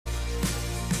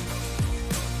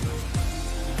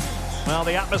Well,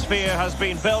 the atmosphere has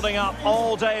been building up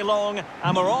all day long,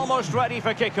 and we're almost ready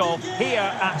for kickoff here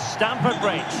at Stamford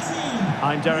Bridge.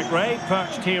 I'm Derek Ray,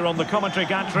 perched here on the commentary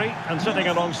gantry, and sitting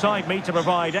alongside me to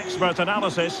provide expert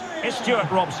analysis is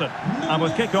Stuart Robson. And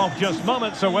with kickoff just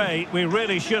moments away, we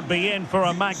really should be in for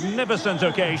a magnificent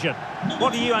occasion.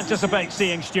 What do you anticipate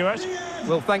seeing, Stuart?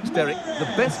 Well, thanks, Derek.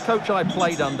 The best coach I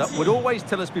played under would always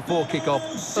tell us before kick-off,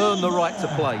 earn the right to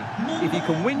play. If you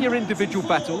can win your individual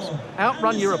battles,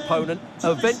 outrun your opponent,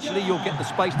 eventually you'll get the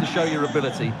space to show your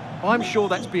ability. I'm sure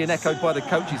that's being echoed by the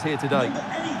coaches here today.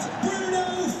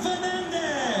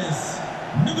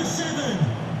 Number 7,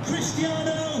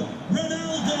 Cristiano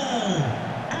Ronaldo.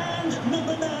 And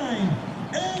number 9,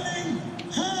 Erling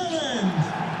Haaland.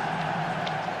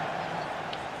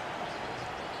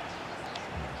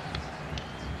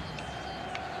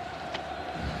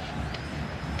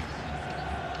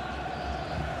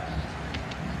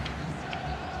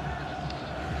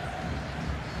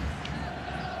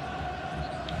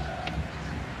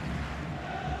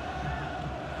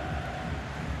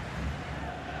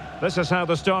 This is how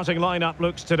the starting lineup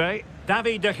looks today.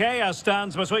 David De Gea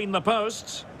stands between the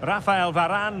posts. Rafael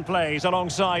Varane plays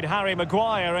alongside Harry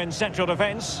Maguire in central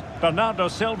defence. Bernardo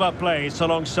Silva plays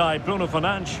alongside Bruno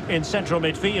Fernandes in central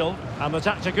midfield. And the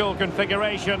tactical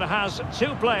configuration has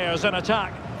 2 players in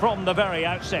attack from the very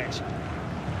outset.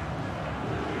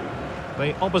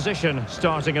 The opposition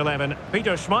starting 11.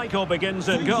 Peter Schmeichel begins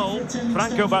in goal.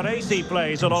 Franco Baresi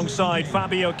plays alongside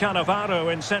Fabio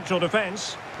Cannavaro in central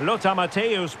defence. Lothar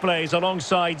Matthäus plays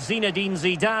alongside Zinedine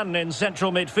Zidane in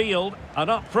central midfield.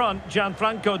 And up front,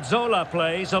 Gianfranco Zola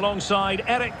plays alongside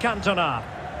Eric Cantona.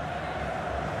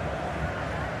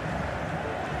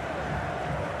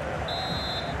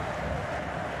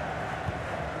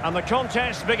 And the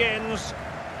contest begins.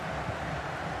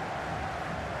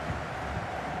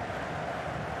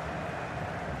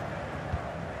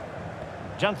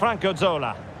 Gianfranco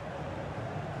Zola.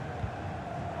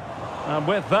 And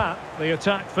with that, the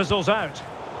attack fizzles out.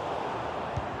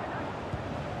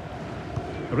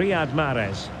 Riyadh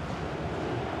Mahrez.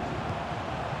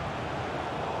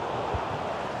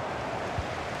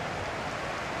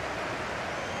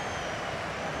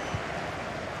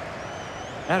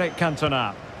 Eric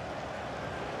Cantona.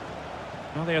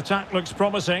 Well, the attack looks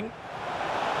promising.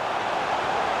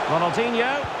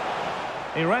 Ronaldinho.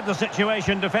 He read the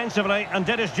situation defensively and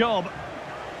did his job.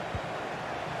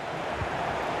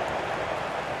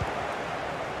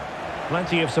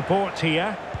 Plenty of support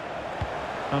here.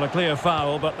 And a clear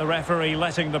foul, but the referee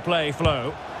letting the play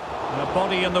flow. And a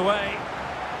body in the way.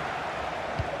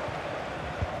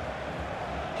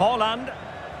 Haaland.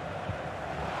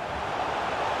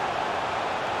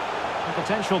 A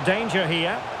potential danger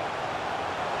here.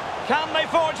 Can they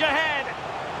forge ahead?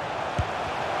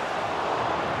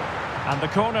 And the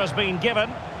corner's been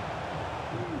given.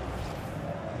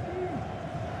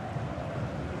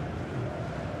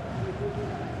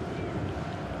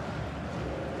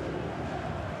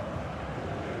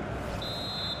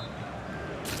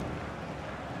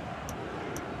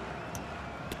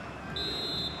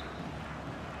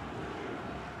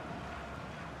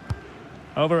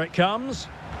 Over it comes.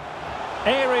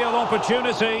 Aerial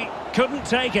opportunity. Couldn't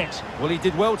take it. Well, he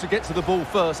did well to get to the ball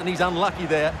first, and he's unlucky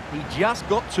there. He just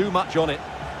got too much on it.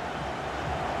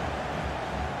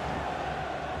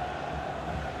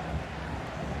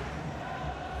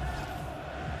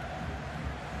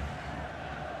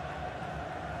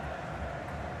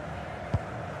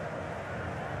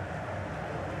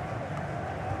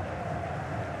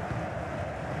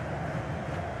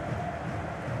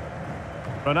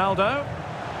 Ronaldo.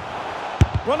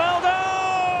 Ronaldo!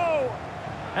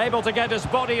 Able to get his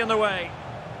body in the way.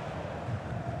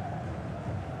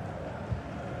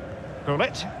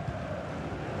 Gullit.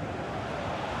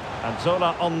 And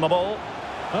Zola on the ball.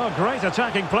 Oh, great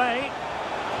attacking play.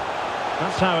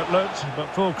 That's how it looked, but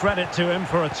full credit to him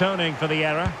for atoning for the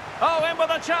error. Oh, in with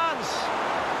a chance!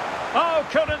 Oh,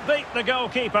 couldn't beat the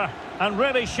goalkeeper, and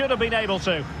really should have been able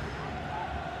to.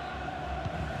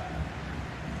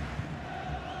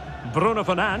 Bruno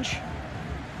Fernandes.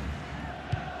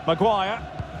 Maguire.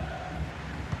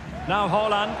 Now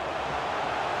Haaland.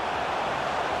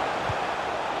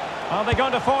 Are they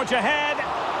going to forge ahead?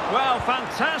 Well,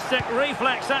 fantastic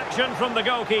reflex action from the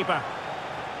goalkeeper.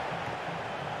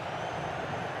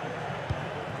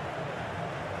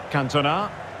 Cantona.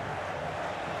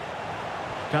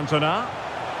 Cantona.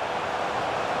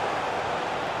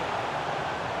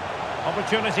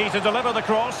 Opportunity to deliver the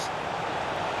cross.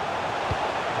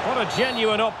 What a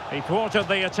genuine up. He thwarted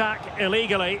the attack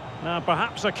illegally. Now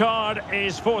perhaps a card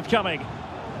is forthcoming.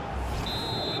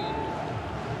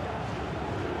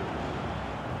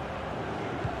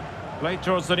 Played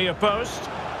towards the near post.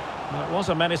 Well, it was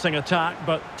a menacing attack,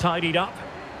 but tidied up.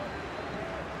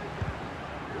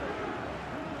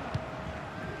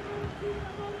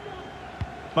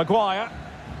 Maguire.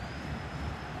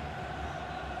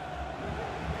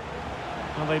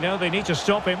 Well, they know they need to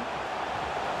stop him.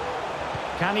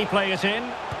 Can he play it in?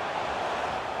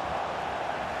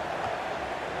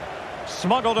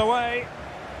 Smuggled away.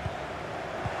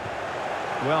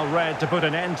 Well read to put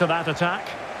an end to that attack.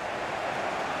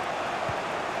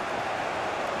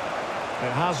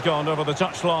 It has gone over the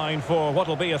touchline for what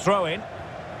will be a throw-in.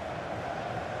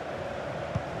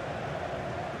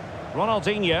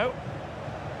 Ronaldinho.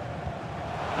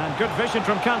 And good vision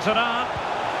from Cantona.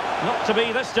 Not to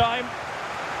be this time.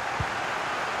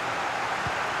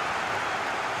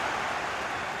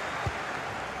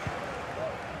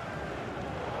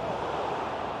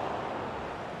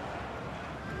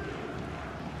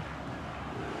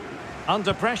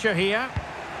 Under pressure here.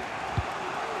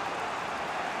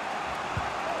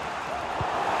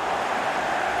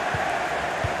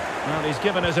 Well, he's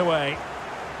given us away.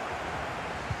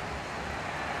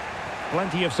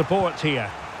 Plenty of support here.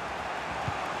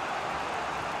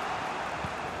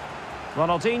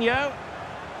 Ronaldinho.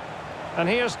 And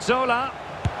here's Zola.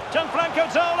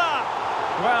 Gianfranco Zola.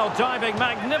 Well, diving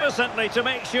magnificently to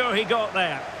make sure he got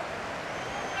there.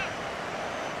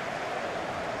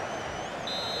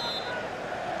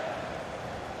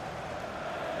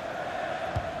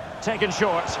 Taken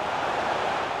short.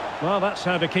 Well, that's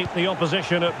how to keep the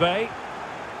opposition at bay.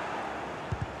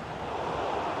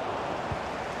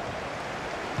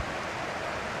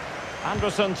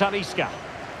 Anderson Talisca.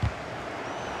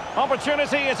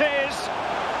 Opportunity it is.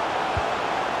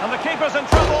 And the keeper's in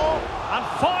trouble. And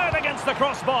fired against the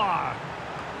crossbar.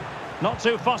 Not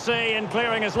too fussy in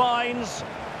clearing his lines.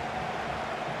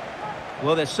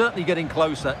 Well, they're certainly getting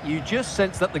closer. You just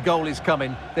sense that the goal is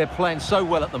coming. They're playing so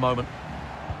well at the moment.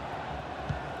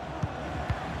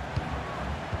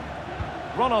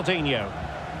 Ronaldinho.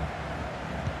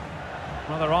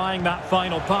 Well, they're eyeing that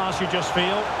final pass, you just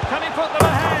feel. Can he put them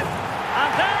ahead?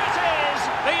 And there it is!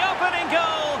 The opening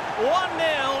goal! 1-0,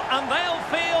 and they'll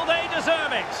feel they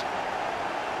deserve it.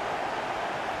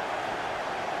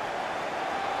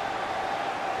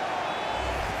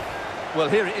 Well,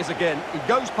 here it is again. He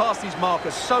goes past his marker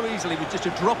so easily with just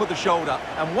a drop of the shoulder.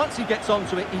 And once he gets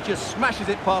onto it, he just smashes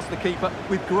it past the keeper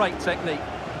with great technique.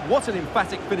 What an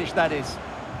emphatic finish that is.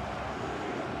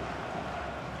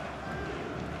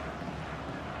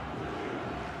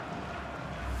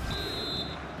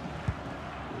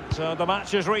 So the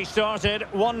match has restarted,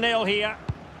 1-0 here.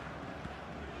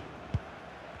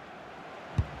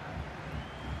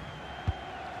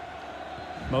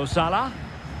 Mo Salah.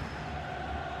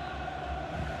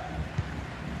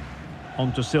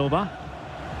 On to Silva.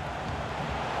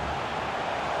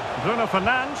 Bruno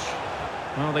Fernandes.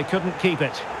 Well, they couldn't keep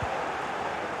it.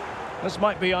 This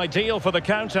might be ideal for the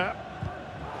counter.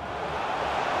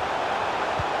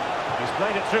 He's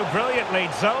played it through brilliantly,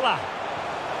 Zola.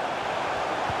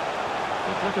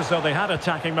 It looked as though they had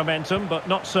attacking momentum, but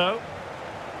not so.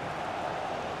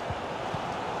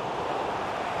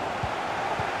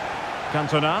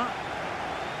 Cantona.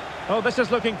 Oh, this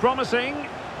is looking promising.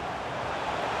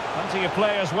 Plenty of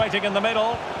players waiting in the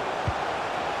middle.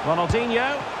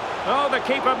 Ronaldinho. Oh, the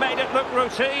keeper made it look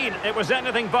routine. It was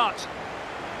anything but.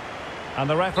 And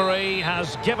the referee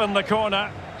has given the corner.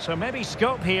 So maybe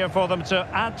scope here for them to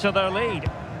add to their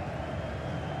lead.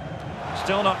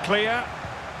 Still not clear.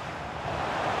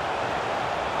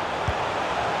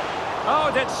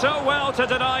 Oh, did so well to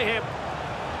deny him.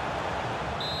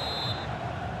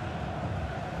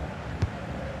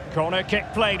 Corner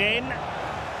kick played in.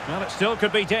 Well, it still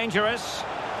could be dangerous.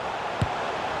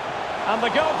 And the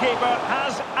goalkeeper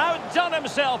has outdone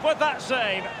himself with that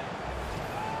save.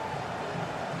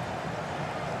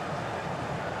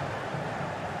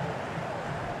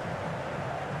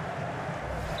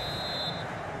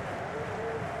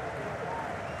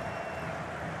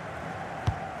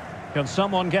 Can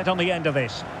someone get on the end of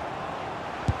this?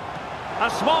 A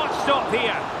smart stop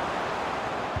here.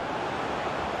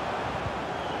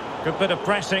 Good bit of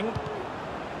pressing.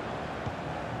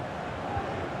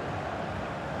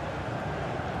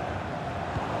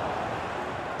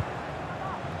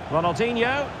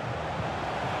 Ronaldinho.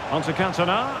 Onto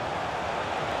Cantona.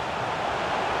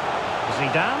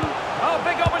 Zidane. Oh,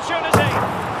 big opportunity.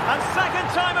 And second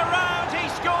time around he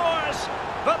scores.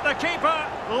 But the keeper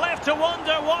left to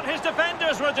wonder what his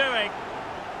defenders were doing.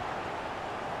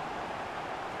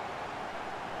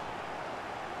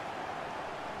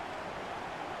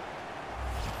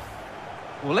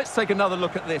 Well, let's take another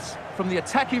look at this. From the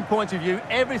attacking point of view,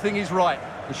 everything is right.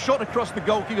 The shot across the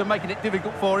goalkeeper making it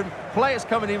difficult for him. Players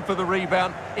coming in for the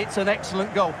rebound. It's an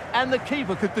excellent goal. And the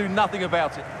keeper could do nothing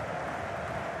about it.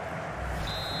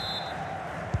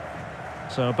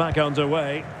 So back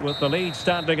underway with the lead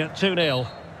standing at 2-0.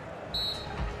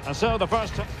 And so the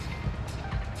first...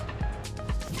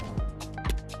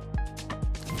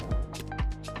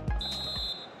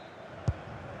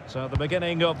 So the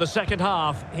beginning of the second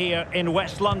half here in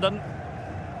West London.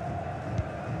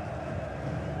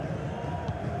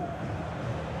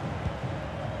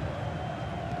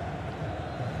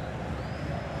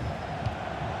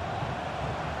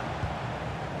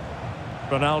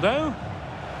 Ronaldo.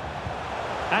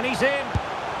 And he's in.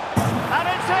 And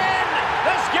it's in!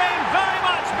 This game very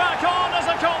much back on as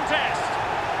a contest.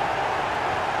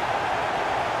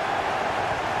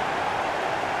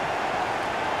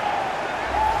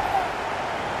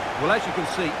 Well, as you can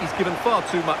see, he's given far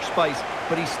too much space,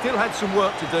 but he's still had some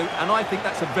work to do, and I think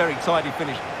that's a very tidy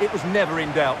finish. It was never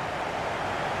in doubt.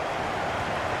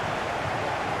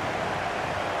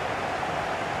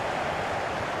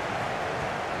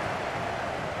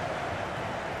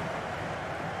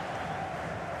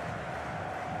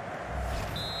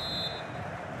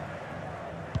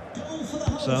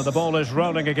 So the ball is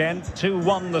rolling again.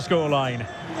 2-1 the scoreline.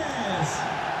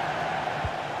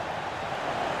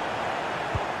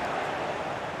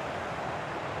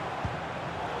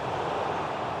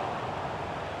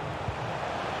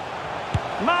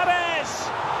 Mahrez!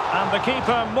 And the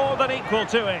keeper more than equal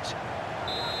to it.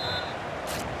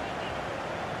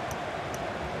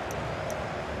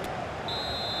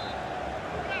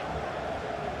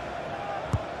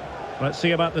 Let's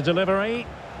see about the delivery.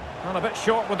 Well, a bit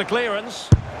short with the clearance.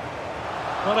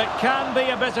 Well, it can be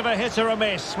a bit of a hit or a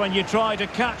miss when you try to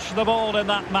catch the ball in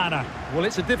that manner. Well,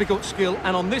 it's a difficult skill,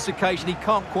 and on this occasion he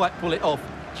can't quite pull it off.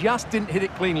 Just didn't hit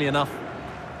it cleanly enough.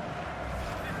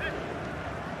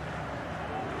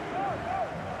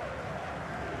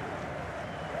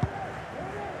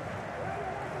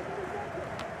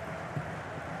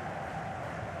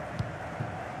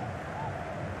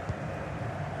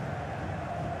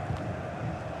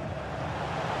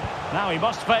 Now he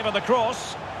must favour the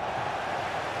cross.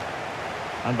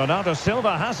 And Bernardo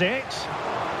Silva has it.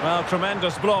 Well,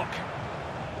 tremendous block.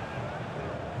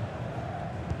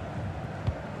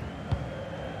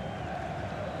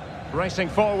 Racing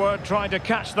forward, trying to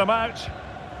catch them out.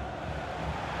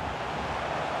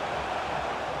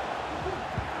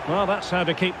 Well, that's how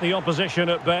to keep the opposition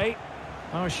at bay.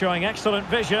 Oh, showing excellent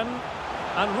vision.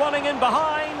 And running in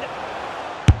behind.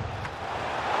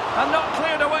 And not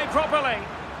cleared away properly.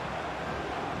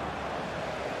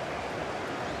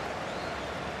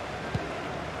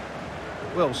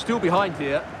 Well, still behind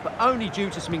here, but only due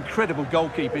to some incredible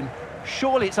goalkeeping.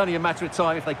 Surely it's only a matter of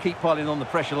time if they keep piling on the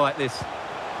pressure like this.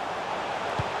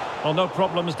 Well, no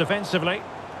problems defensively.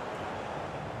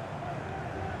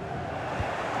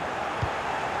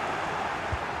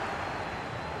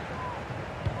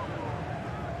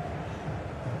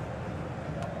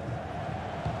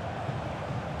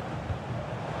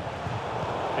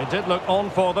 It did look on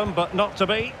for them, but not to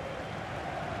be.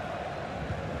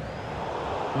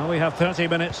 Well, we have 30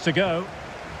 minutes to go.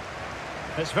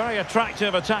 It's very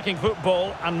attractive attacking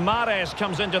football, and Mahrez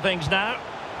comes into things now.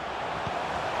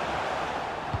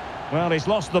 Well, he's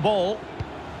lost the ball.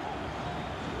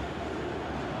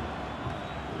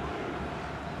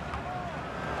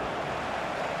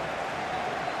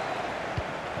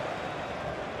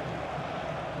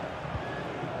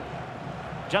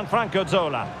 Gianfranco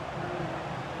Zola.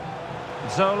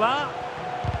 Zola.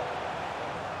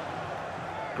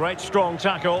 Great strong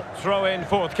tackle, throw in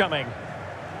forthcoming.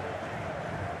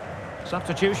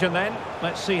 Substitution then,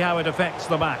 let's see how it affects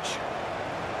the match.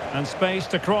 And space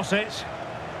to cross it.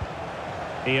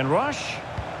 Ian Rush.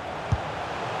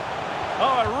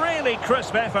 Oh, a really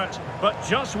crisp effort, but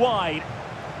just wide.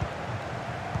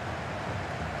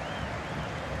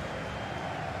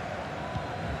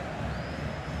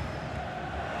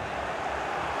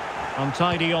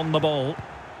 Untidy on the ball.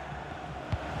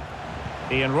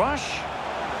 Ian Rush.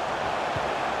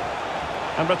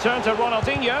 And return to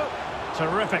Ronaldinho.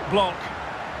 Terrific block.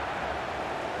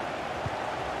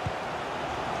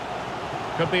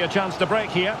 Could be a chance to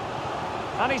break here.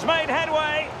 And he's made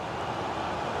headway.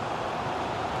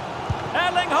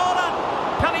 Erling Haaland.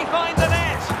 Can he find the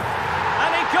net?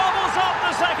 And he gobbles up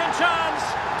the second chance.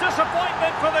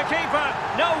 Disappointment for the keeper.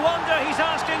 No wonder he's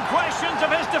asking questions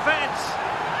of his defence.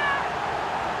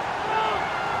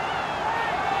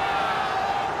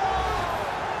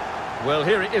 Well,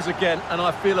 here it is again, and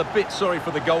I feel a bit sorry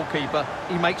for the goalkeeper.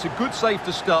 He makes a good save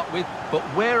to start with, but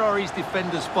where are his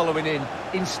defenders following in?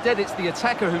 Instead, it's the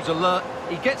attacker who's alert.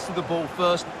 He gets to the ball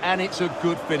first, and it's a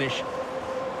good finish.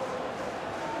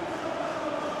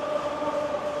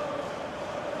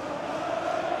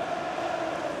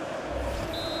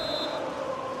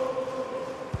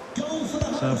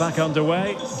 So back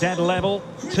underway, dead level,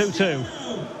 2-2.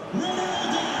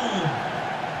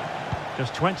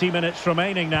 Just 20 minutes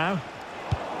remaining now.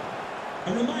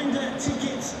 A reminder,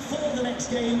 tickets for the next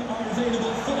game are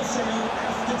available for sale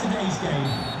after today's game.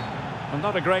 And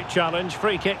not a great challenge,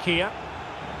 free kick here.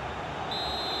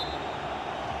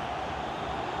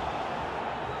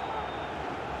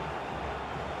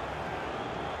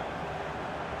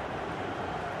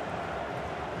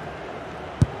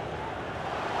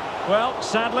 Well,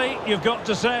 sadly, you've got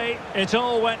to say, it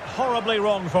all went horribly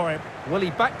wrong for him. Well,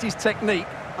 he backed his technique.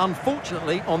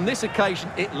 Unfortunately, on this occasion,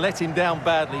 it let him down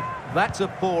badly. That's a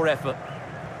poor effort.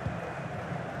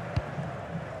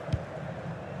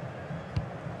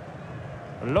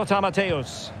 Lothar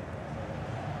Matthäus.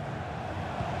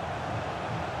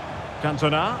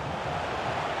 Cantona.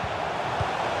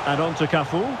 And on to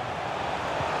Cafu.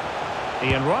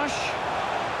 Ian Rush.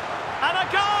 And a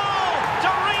goal to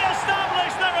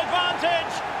re-establish their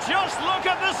advantage. Just look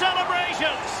at the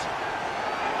celebrations.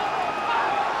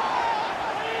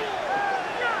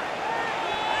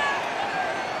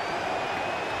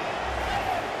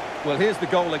 Well, here's the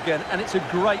goal again, and it's a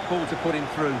great ball to put him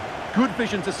through. Good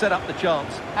vision to set up the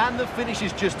chance, and the finish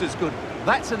is just as good.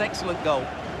 That's an excellent goal.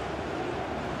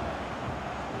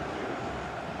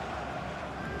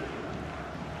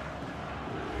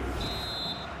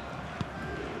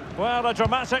 Well, a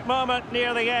dramatic moment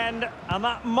near the end, and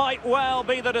that might well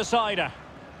be the decider.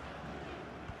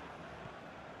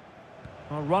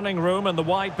 A running room in the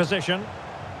wide position.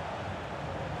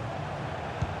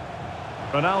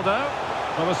 Ronaldo.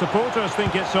 Well, the supporters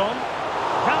think it's on.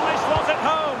 Can they slot it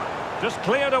home? Just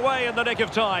cleared away in the nick of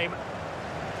time.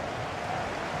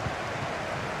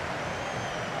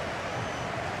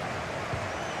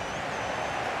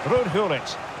 Ruud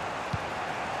Gullit.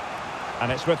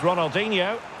 And it's with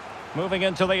Ronaldinho. Moving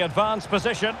into the advanced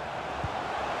position.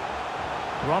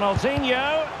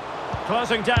 Ronaldinho.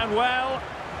 Closing down well.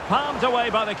 Palmed away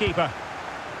by the keeper.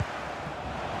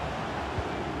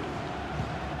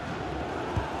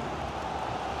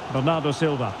 Bernardo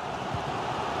Silva.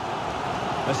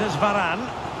 This is Varane.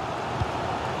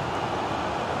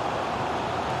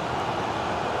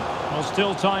 Well,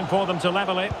 still time for them to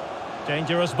level it.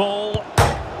 Dangerous ball.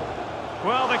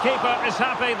 Well, the keeper is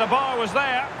happy. The bar was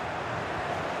there.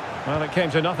 Well, it came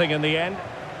to nothing in the end.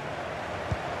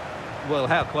 Well,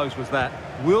 how close was that?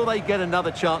 Will they get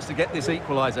another chance to get this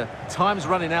equaliser? Time's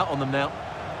running out on them now.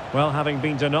 Well, having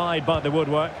been denied by the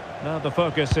woodwork, now the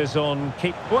focus is on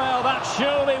keep. Well, that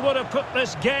surely would have put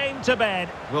this game to bed.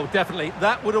 Well, definitely.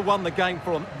 That would have won the game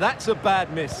for them. That's a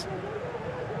bad miss.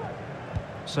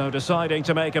 So deciding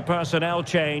to make a personnel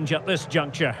change at this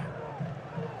juncture.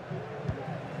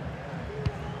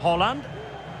 Holland.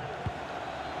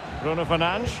 Bruno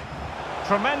Fernandes.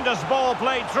 Tremendous ball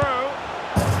played through.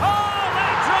 Oh,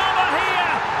 that drama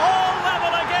here! All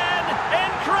level again.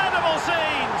 Incredible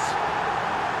scenes.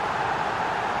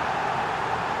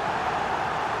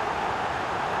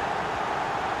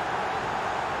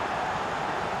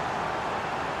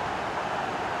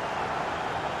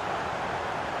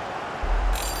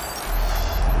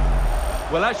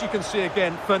 Well, as you can see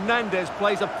again, Fernandes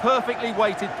plays a perfectly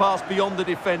weighted pass beyond the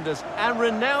defenders, and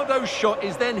Ronaldo's shot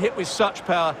is then hit with such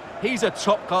power. He's a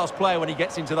top-class player when he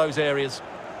gets into those areas.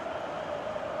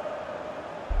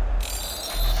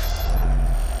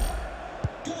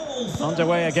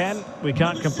 Underway again. We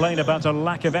can't complain about a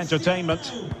lack of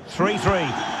entertainment.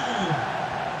 3-3.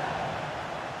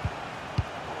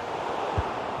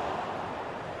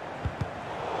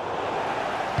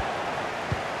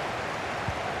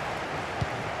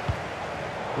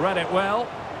 Read it well.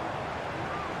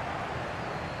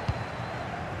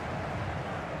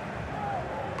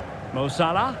 Mo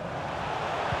Salah.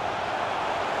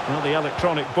 Well, the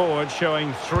electronic board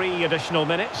showing 3 additional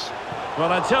minutes.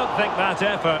 Well, I don't think that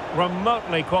effort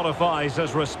remotely qualifies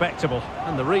as respectable.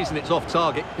 And the reason it's off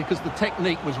target, because the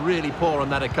technique was really poor on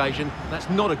that occasion. That's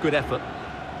not a good effort.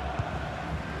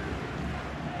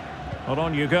 Well,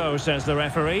 on you go, says the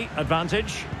referee.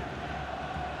 Advantage.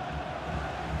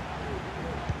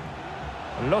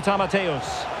 Lothar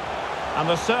Matthäus. And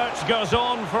the search goes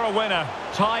on for a winner.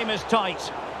 Time is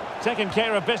tight. Taking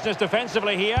care of business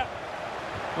defensively here.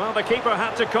 Well, the keeper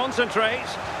had to concentrate.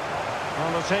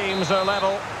 Well, the teams are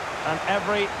level, and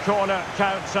every corner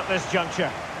counts at this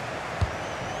juncture.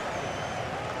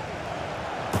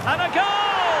 And a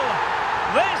goal!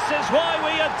 This is why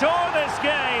we adore this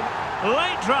game.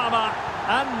 Late drama,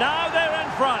 and now they're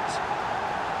in front.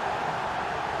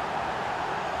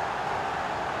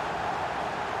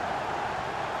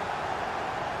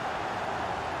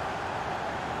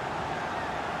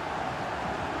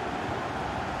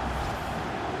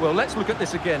 Well, let's look at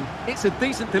this again. It's a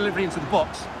decent delivery into the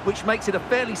box, which makes it a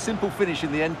fairly simple finish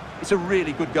in the end. It's a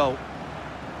really good goal.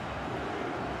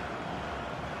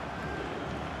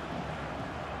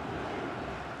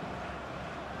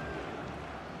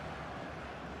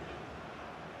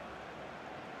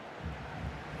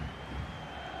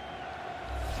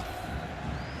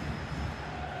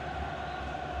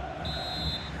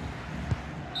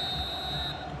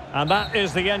 And that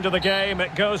is the end of the game.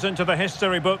 It goes into the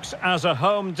history books as a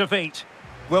home defeat.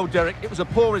 Well, Derek, it was a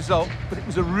poor result, but it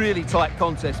was a really tight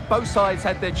contest. Both sides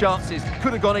had their chances,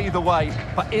 could have gone either way,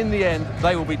 but in the end,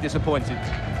 they will be disappointed.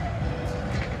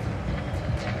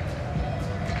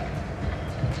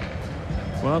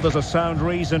 Well, there's a sound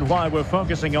reason why we're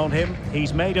focusing on him.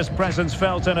 He's made his presence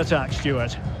felt in attack,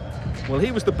 Stuart. Well,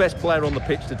 he was the best player on the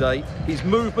pitch today. His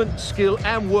movement, skill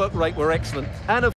and work rate were excellent. And of